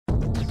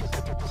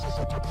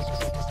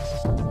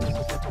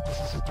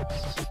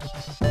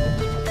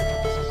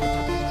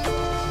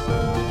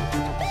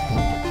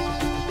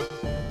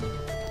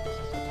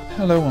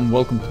Hello and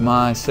welcome to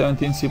my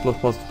 17 C++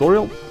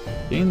 tutorial.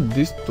 In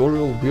this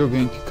tutorial we are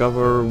going to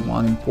cover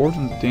one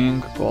important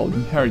thing called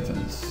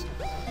inheritance.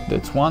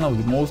 That's one of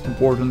the most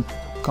important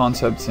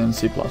concepts in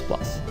C++.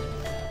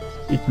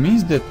 It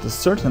means that a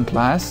certain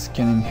class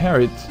can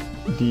inherit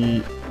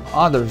the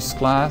other's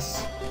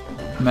class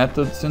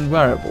methods and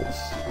variables.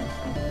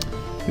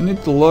 You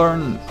need to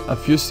learn a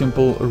few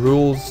simple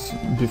rules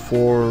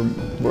before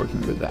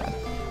working with that.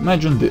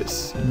 Imagine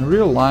this: in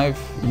real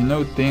life you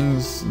know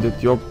things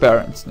that your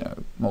parents know,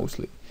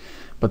 mostly,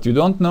 but you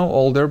don't know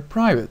all their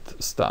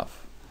private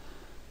stuff.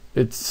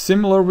 It's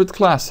similar with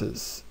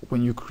classes.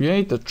 When you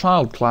create a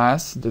child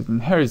class that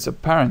inherits a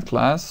parent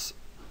class,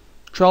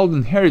 child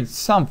inherits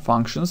some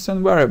functions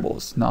and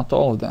variables, not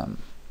all of them.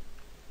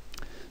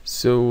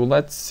 So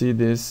let's see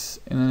this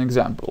in an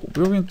example.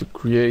 We're going to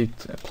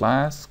create a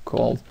class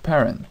called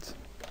parent.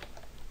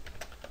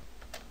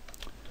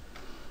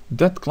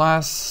 That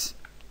class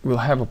will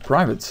have a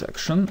private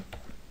section.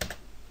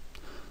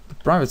 The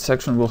private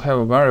section will have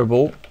a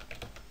variable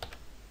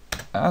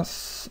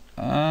s,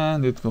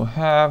 and it will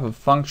have a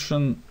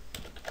function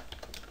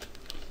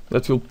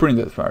that will print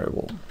that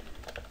variable.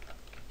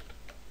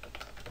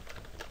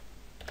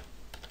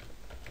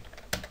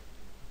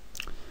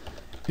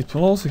 It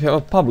will also have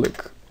a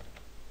public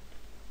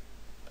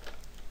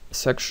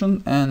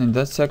section, and in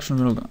that section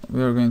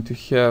we are going to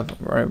have a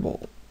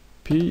variable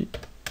p,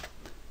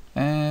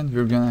 and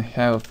we're gonna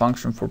have a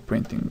function for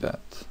printing that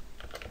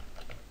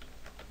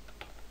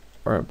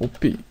variable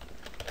p.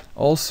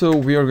 Also,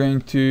 we are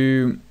going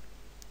to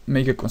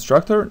make a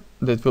constructor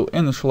that will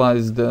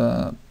initialize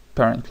the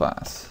parent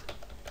class.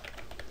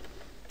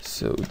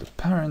 So the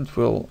parent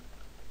will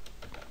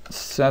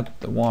set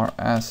the var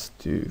s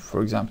to,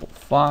 for example,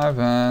 5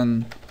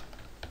 and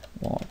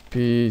var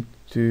p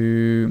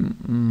to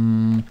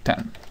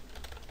 10.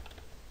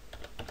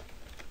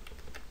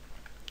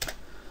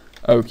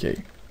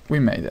 Okay, we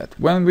made that.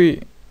 When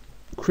we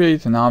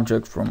create an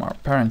object from our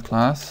parent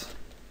class,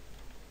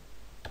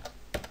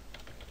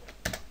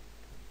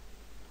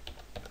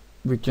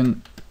 we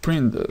can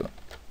print the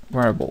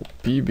variable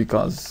p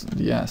because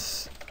the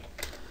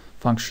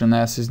function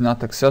s is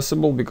not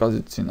accessible because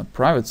it's in a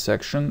private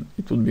section.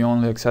 It would be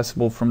only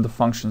accessible from the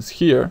functions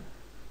here.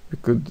 We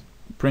could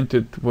print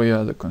it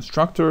via the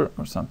constructor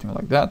or something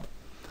like that,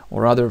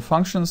 or other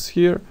functions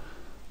here,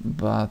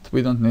 but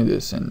we don't need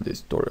this in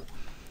this tutorial.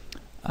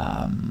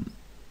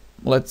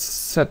 Let's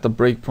set a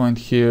breakpoint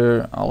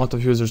here. A lot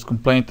of users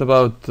complained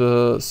about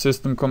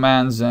system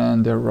commands,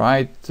 and they're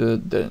right.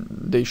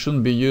 They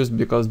shouldn't be used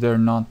because they're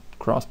not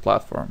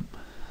cross-platform.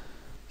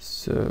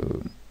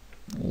 So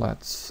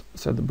let's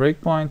set the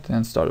breakpoint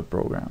and start a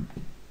program.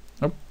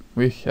 Oh,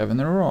 we have an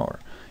error.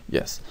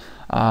 Yes.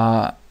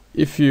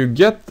 If you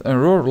get an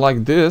error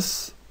like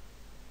this,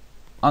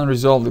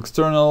 unresolved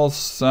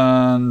externals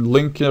and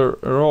linker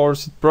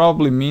errors, it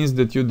probably means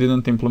that you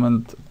didn't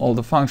implement all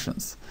the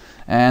functions.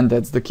 And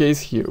that's the case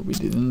here. We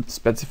didn't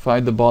specify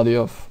the body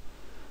of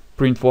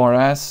print var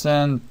s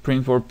and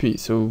print var p,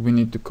 so we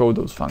need to code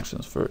those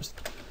functions first.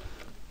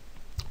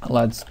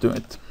 Let's do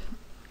it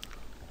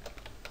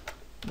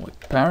with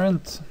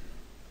parent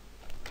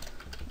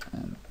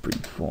and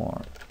print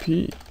var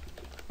p,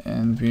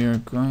 and we are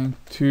going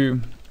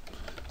to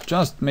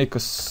just make a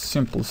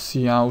simple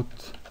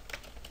cout.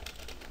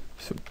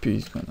 So p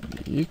is going to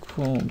be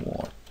equal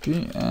var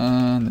p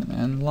and an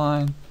end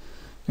line.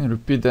 I'm going to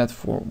repeat that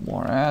for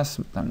var s,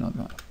 but I'm not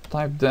going to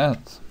type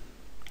that.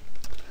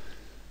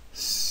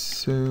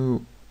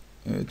 So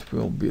it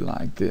will be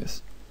like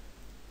this.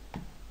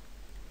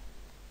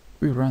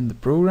 We run the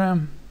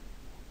program.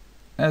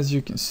 As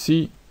you can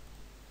see,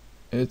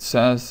 it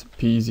says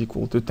p is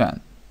equal to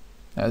 10,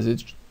 as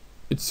it's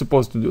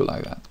supposed to do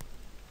like that.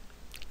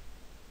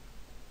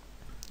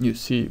 You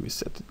see, we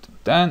set it to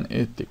 10,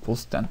 it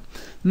equals 10.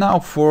 Now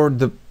for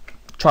the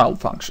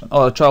child function,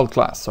 child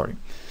class, sorry.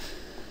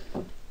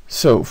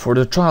 So for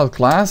the child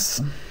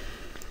class,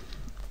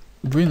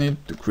 we need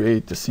to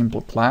create a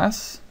simple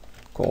class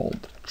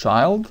called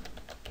child,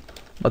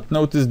 but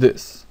notice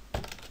this.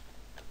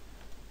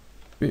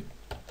 We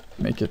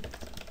make it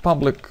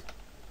public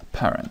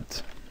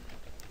parent.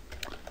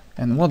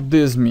 And what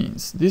this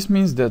means? This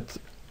means that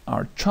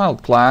our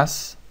child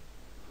class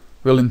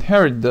will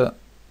inherit the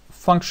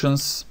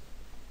functions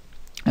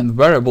and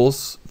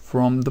variables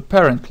from the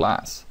parent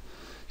class.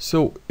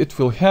 So it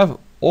will have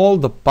all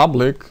the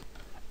public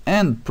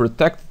and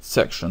protected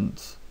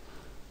sections.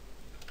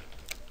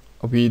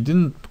 We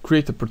didn't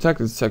create a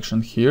protected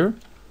section here,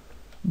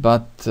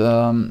 but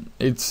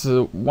it's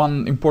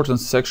one important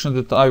section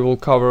that I will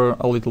cover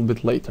a little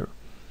bit later.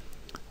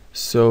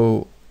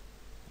 So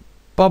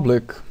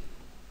public,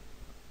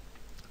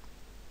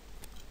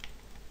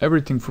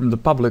 everything from the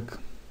public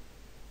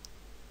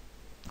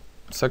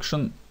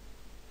section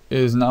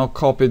is now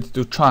copied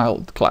to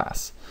child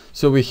class.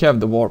 So we have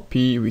the var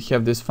p, we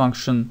have this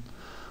function.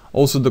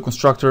 Also the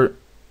constructor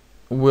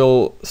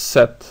will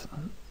set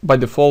by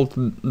default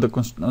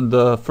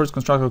the first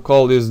constructor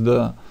called is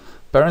the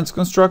parents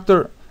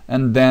constructor,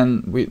 and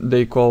then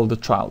they call the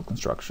child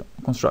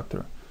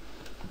constructor.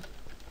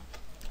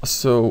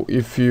 So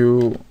if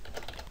you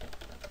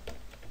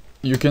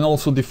can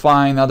also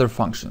define other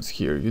functions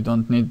here. You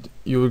don't need,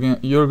 you're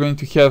going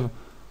to have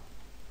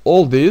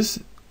all these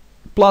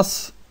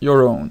plus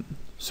your own.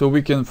 So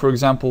we can, for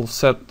example,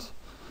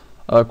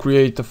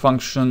 create a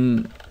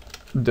function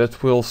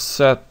that will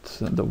set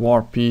the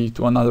var p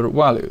to another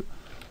value.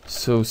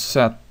 So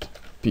set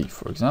p,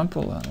 for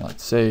example, and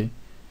let's say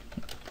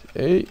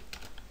a.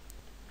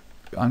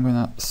 I'm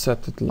gonna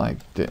set it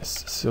like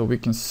this. So we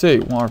can say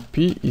var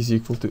p is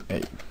equal to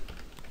a,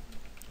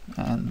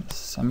 and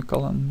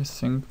semicolon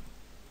missing.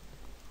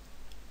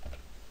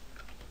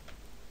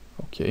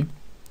 Okay.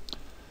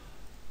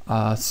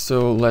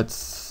 So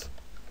let's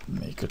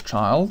make a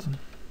child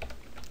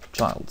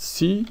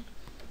C,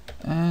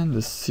 and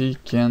the C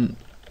can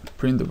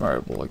print the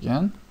variable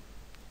again.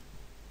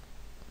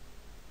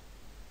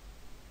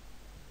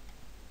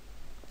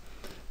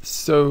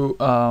 So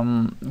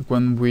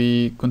when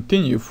we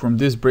continue from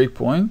this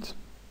breakpoint,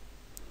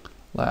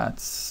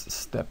 let's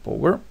step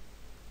over.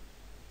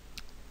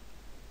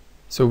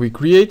 So we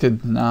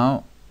created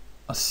now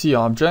a C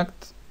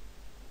object.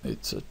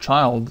 It's a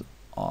child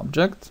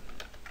object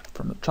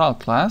from the child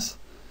class,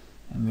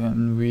 and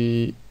then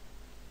we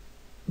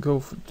go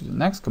to the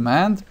next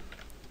command.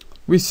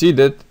 We see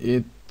that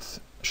it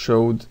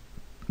showed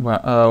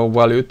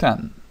value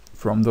 10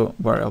 from the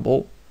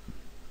variable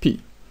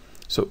p.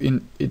 So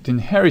it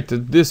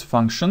inherited this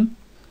function,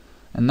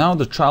 and now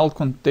the child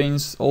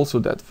contains also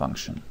that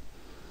function.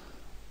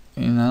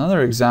 In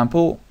another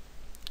example,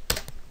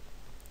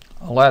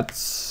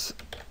 let's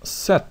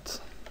set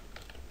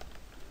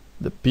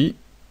the p,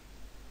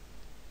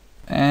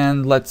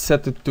 and let's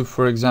set it to,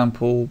 for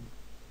example,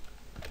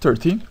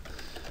 30,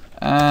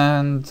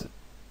 and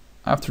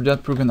after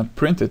that we're gonna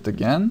print it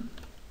again,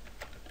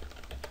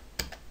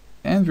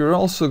 and we're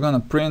also gonna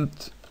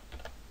print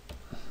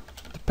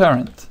the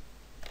parent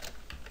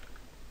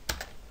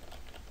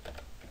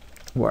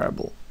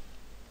variable.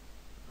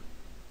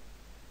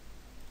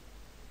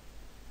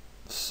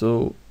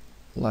 So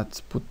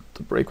let's put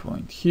the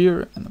breakpoint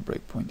here and a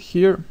breakpoint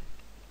here.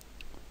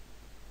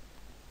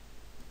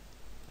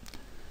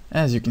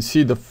 As you can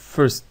see, the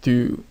first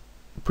two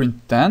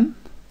print 10.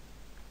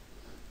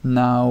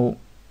 Now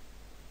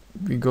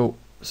we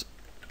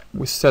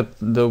set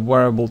the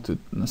variable to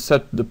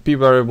set the p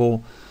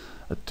variable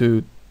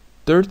to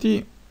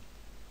 30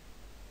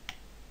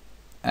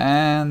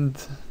 and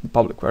the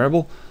public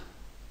variable,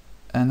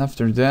 and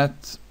after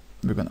that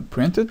we're gonna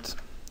print it.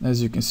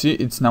 As you can see,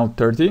 it's now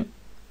 30.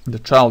 The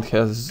child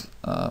has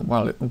a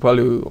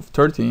value of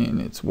 30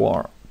 in its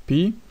var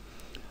p,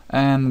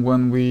 and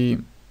when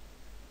we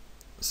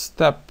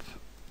step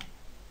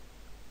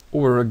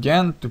over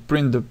again to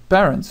print the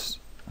parents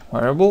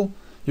variable,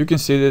 you can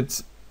see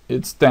that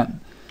it's 10.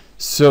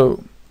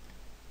 So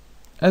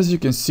as you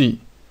can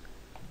see,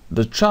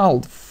 the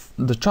child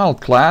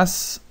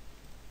class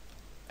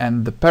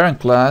and the parent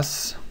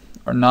class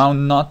are now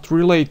not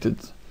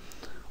related.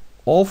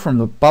 All from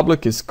the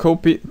public is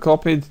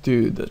copied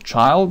to the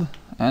child,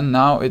 and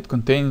now it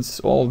contains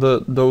all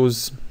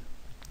those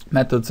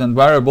methods and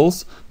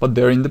variables, but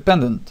they're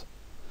independent.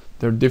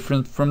 They're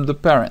different from the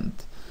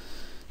parent,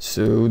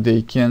 so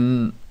they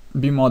can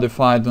be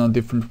modified in a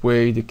different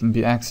way, they can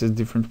be accessed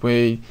different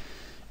way,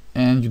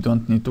 and you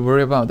don't need to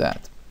worry about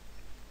that.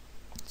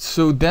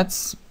 So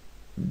that's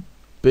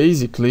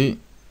basically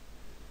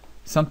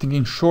something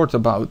in short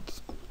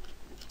about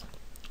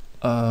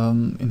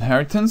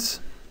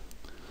inheritance.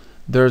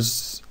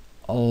 There's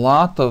a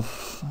lot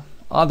of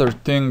other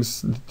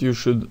things that you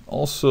should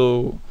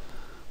also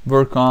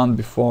work on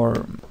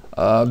before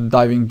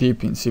diving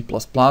deep in C++,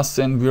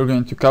 and we're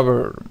going to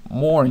cover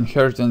more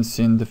inheritance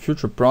in the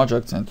future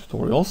projects and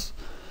tutorials.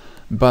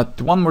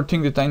 But one more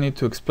thing that I need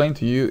to explain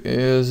to you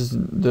is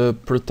the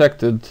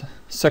protected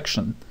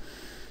section.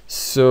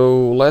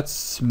 So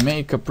let's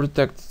make a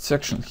protected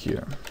section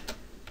here.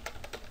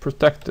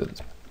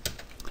 Protected.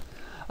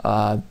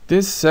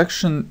 This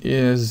section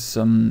is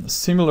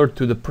similar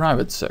to the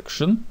private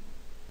section.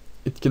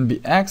 It can be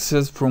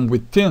accessed from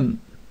within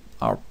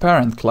our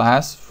parent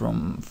class,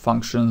 from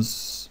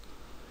functions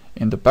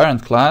in the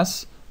parent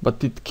class,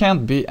 but it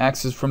can't be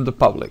accessed from the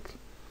public.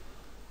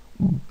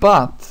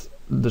 But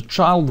the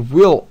child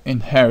will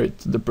inherit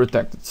the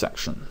protected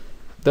section.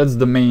 That's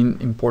the main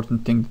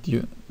important thing that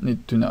you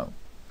need to know.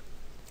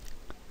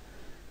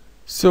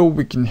 So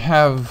we can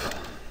have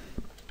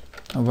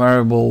a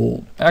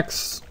variable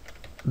x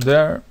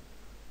there,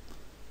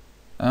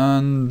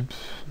 and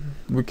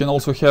we can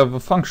also have a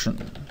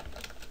function,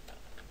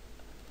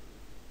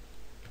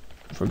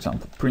 for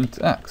example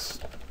print x,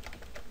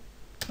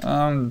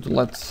 and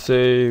let's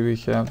say we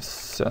have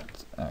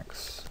set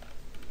x.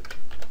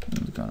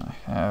 It's gonna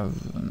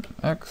have an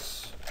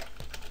x,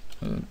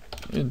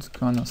 it's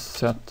gonna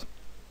set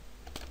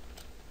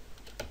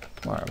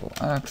variable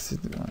x,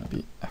 it's gonna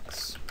be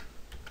x,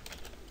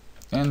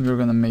 and we're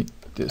gonna make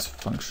this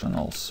function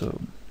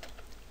also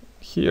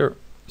here,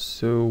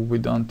 so we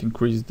don't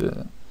increase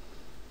the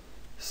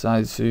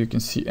size, so you can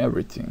see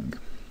everything.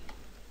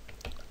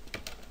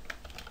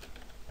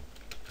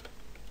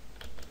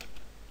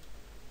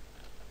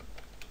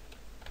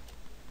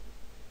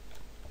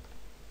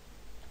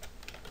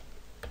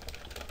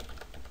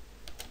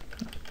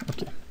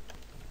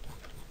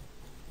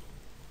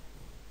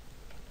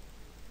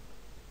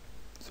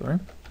 sorry,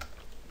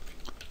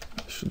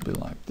 it should be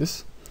like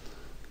this.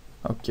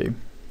 Okay,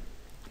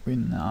 we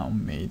now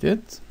made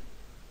it.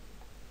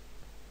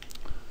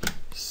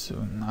 So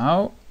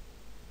now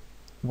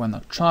when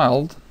a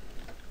child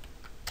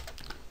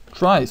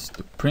tries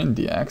to print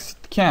the X,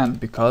 it can't,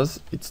 because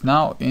it's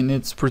now in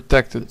its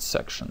protected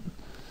section.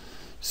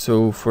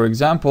 So for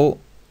example,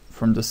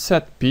 from the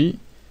set P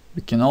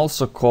we can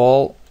also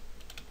call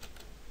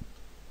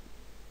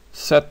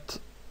set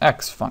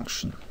X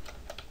function.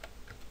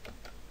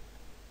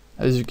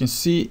 As you can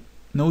see,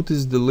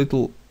 notice the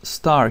little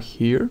star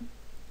here.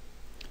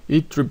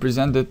 It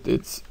represented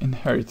its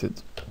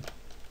inherited.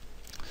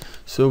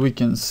 So we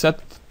can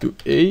set to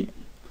A,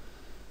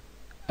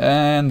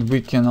 and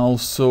we can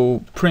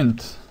also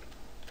print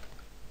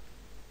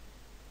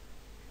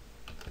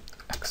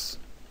X.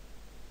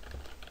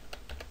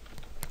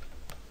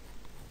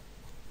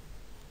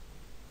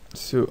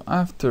 So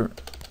after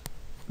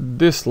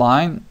this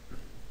line,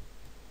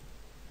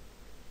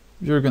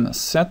 you're gonna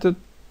set it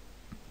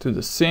to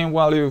the same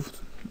value,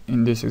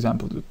 in this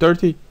example to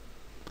 30,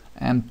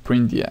 and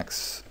print the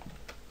X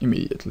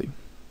immediately.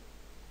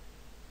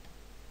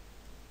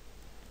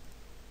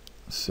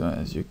 So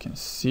as you can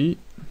see,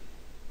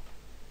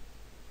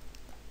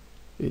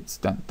 it's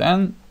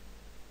 10.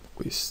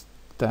 We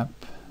step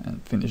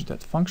and finish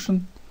that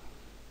function.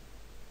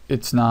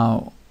 It's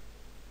now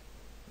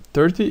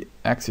 30.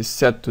 X is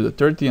set to the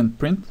 30 and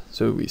print.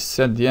 So we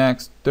set the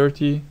X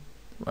 30,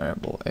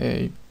 variable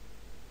A,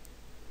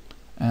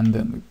 and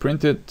then we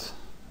print it.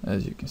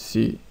 As you can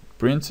see, it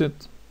prints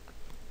it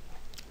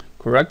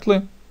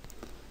correctly.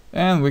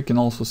 And we can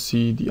also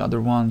see the other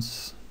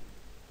ones.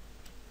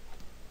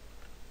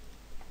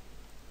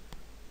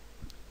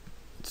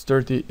 It's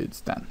 30,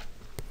 it's 10.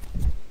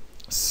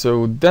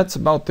 So that's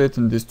about it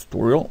in this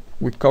tutorial.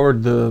 We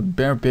covered the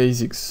bare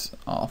basics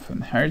of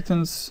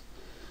inheritance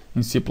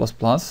in C++.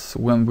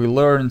 When we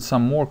learn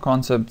some more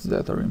concepts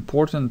that are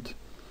important,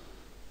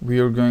 we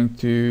are going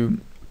to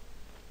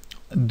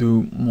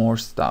do more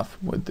stuff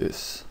with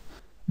this.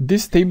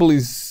 This table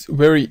is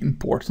very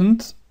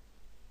important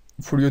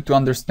for you to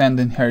understand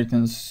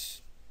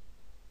inheritance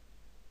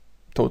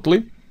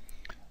totally.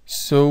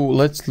 So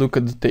let's look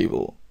at the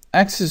table.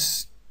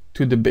 Access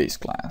to the base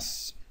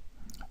class.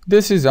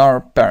 This is our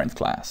parent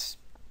class.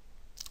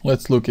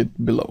 Let's look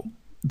at below.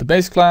 The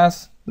base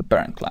class, the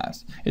parent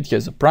class. It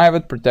has a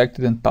private,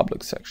 protected, and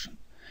public section.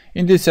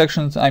 In these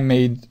sections I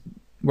made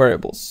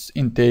variables.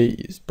 Int A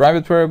is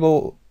private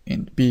variable,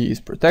 int B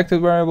is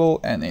protected variable,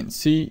 and int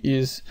C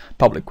is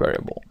public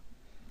variable.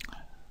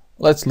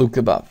 Let's look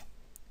above.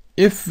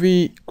 If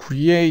we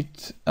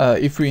inherit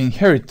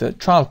a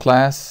child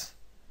class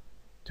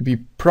to be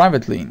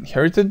privately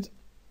inherited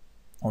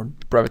or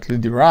privately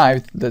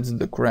derived, that's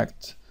the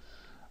correct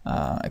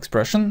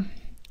expression,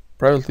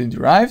 privately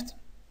derived,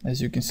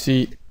 as you can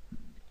see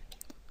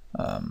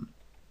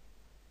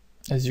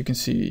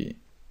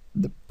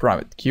the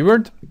private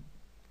keyword.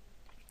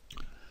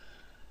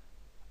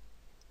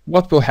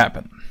 What will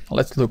happen?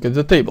 Let's look at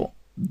the table.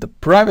 The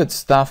private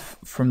stuff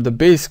from the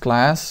base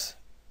class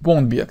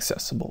won't be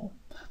accessible.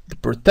 The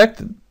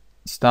protected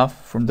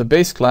stuff from the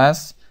base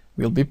class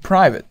will be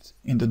private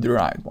in the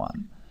derived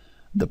one.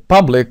 The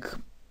public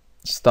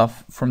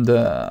stuff from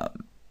the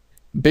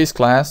base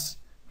class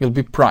will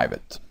be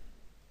private.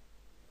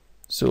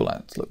 So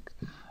let's look.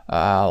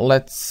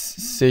 Let's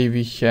say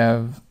we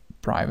have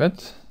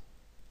private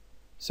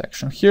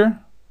section here.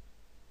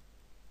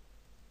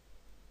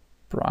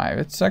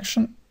 Private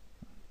section.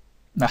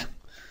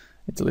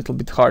 It's a little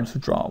bit hard to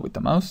draw with the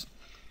mouse.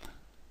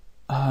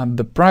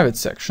 The private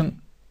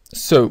section.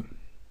 So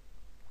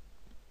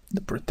the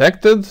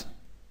protected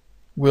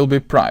will be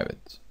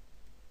private.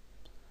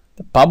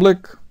 The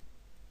public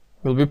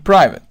will be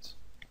private.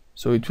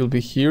 So it will be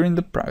here in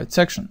the private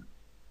section.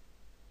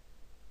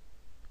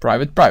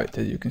 Private, private,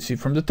 as you can see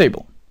from the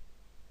table.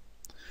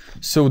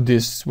 So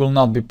this will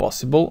not be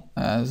possible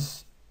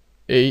as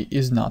A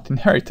is not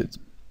inherited.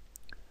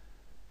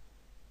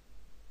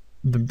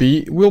 The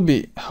B will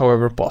be,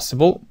 however,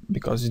 possible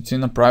because it's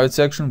in a private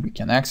section. We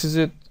can access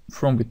it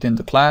from within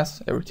the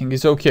class. Everything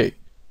is okay.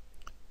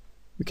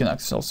 We can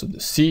access also the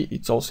C.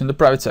 It's also in the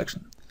private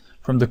section.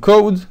 From the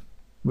code,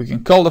 we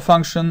can call the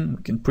function,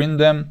 we can print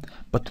them,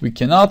 but we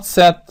cannot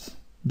set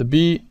the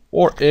B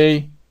or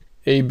A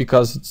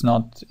because it's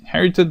not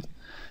inherited,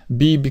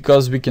 B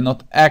because we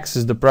cannot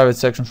access the private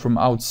section from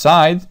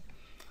outside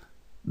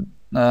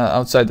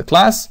the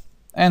class,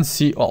 and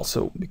C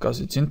also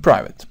because it's in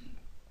private.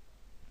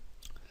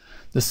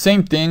 The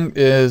same thing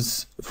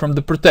is from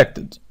the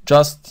protected.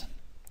 Just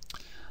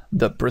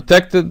the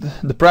protected,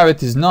 the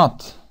private is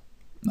not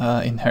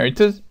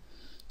inherited,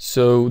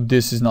 so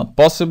this is not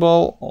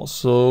possible.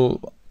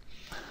 Also,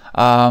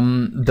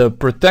 the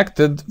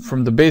protected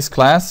from the base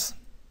class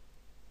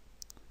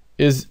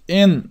is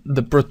in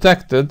the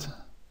protected.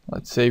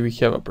 Let's say we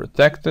have a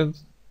protected.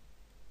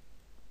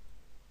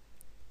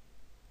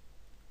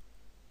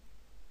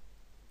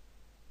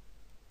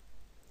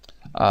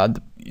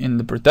 In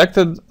the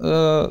protected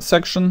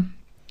section,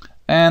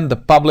 and the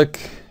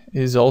public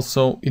is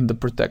also in the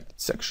protected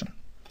section.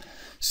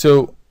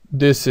 So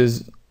this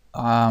is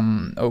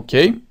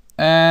okay,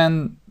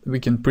 and we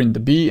can print the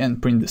B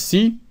and print the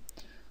C.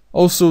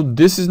 Also,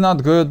 this is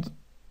not good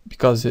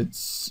because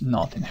it's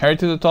not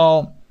inherited at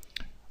all.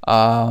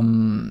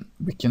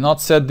 We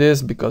cannot set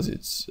this because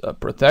it's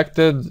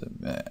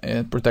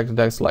protected. Protected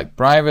acts like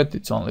private.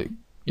 It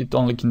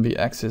only can be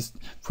accessed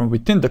from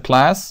within the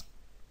class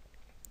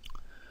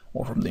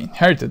or from the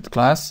inherited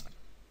class.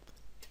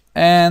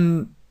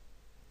 And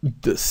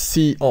the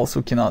C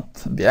also cannot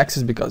be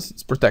accessed because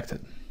it's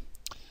protected.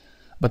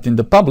 But in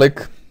the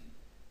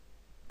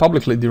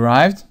publicly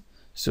derived,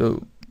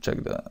 so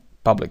check the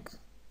public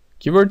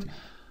keyword,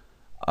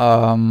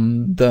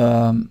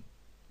 the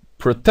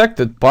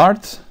protected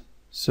part,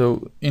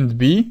 so int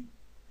B,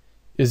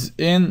 is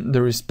in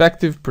the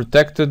respective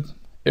protected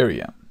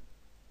area.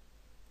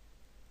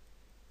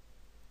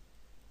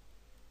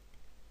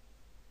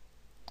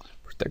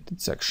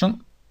 Protected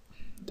section.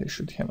 They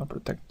should have a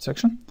protected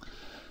section,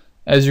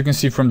 as you can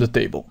see from the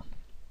table.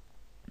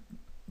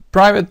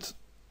 Private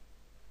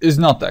is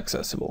not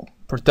accessible.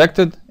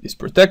 Protected is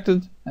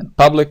protected, and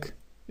public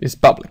is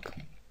public.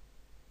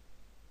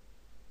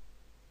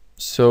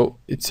 So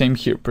it's same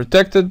here.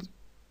 Protected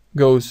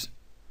goes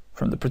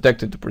from the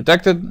protected to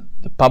protected.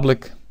 The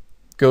public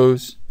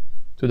goes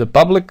to the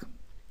public.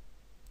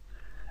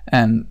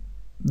 And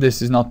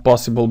this is not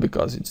possible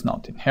because it's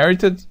not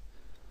inherited.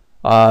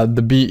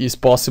 The B is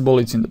possible.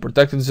 It's in the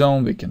protected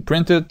zone. We can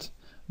print it.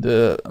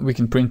 We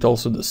can print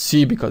also the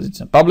C because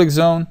it's a public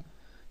zone.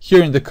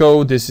 Here in the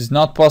code, this is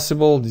not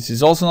possible. This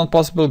is also not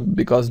possible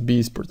because B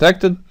is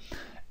protected.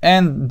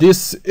 And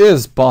this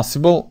is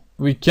possible.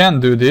 We can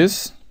do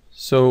this.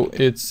 So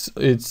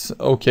it's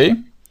okay.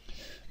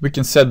 We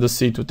can set the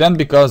C to 10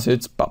 because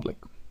it's public.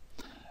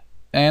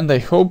 And I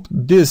hope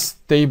this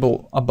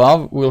table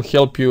above will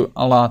help you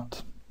a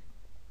lot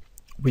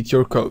with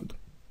your code.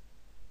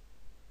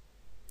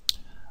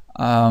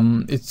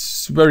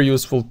 It's very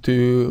useful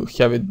to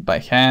have it by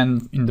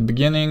hand in the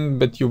beginning,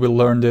 but you will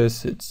learn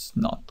this. It's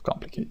not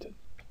complicated.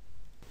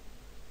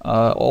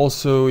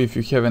 Also, if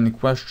you have any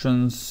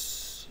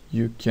questions,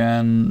 you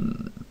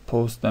can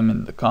post them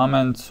in the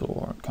comments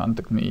or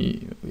contact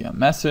me via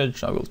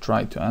message. I will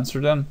try to answer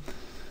them.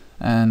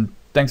 And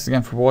thanks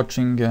again for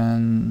watching,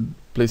 and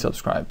please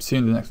subscribe. See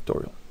you in the next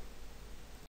tutorial.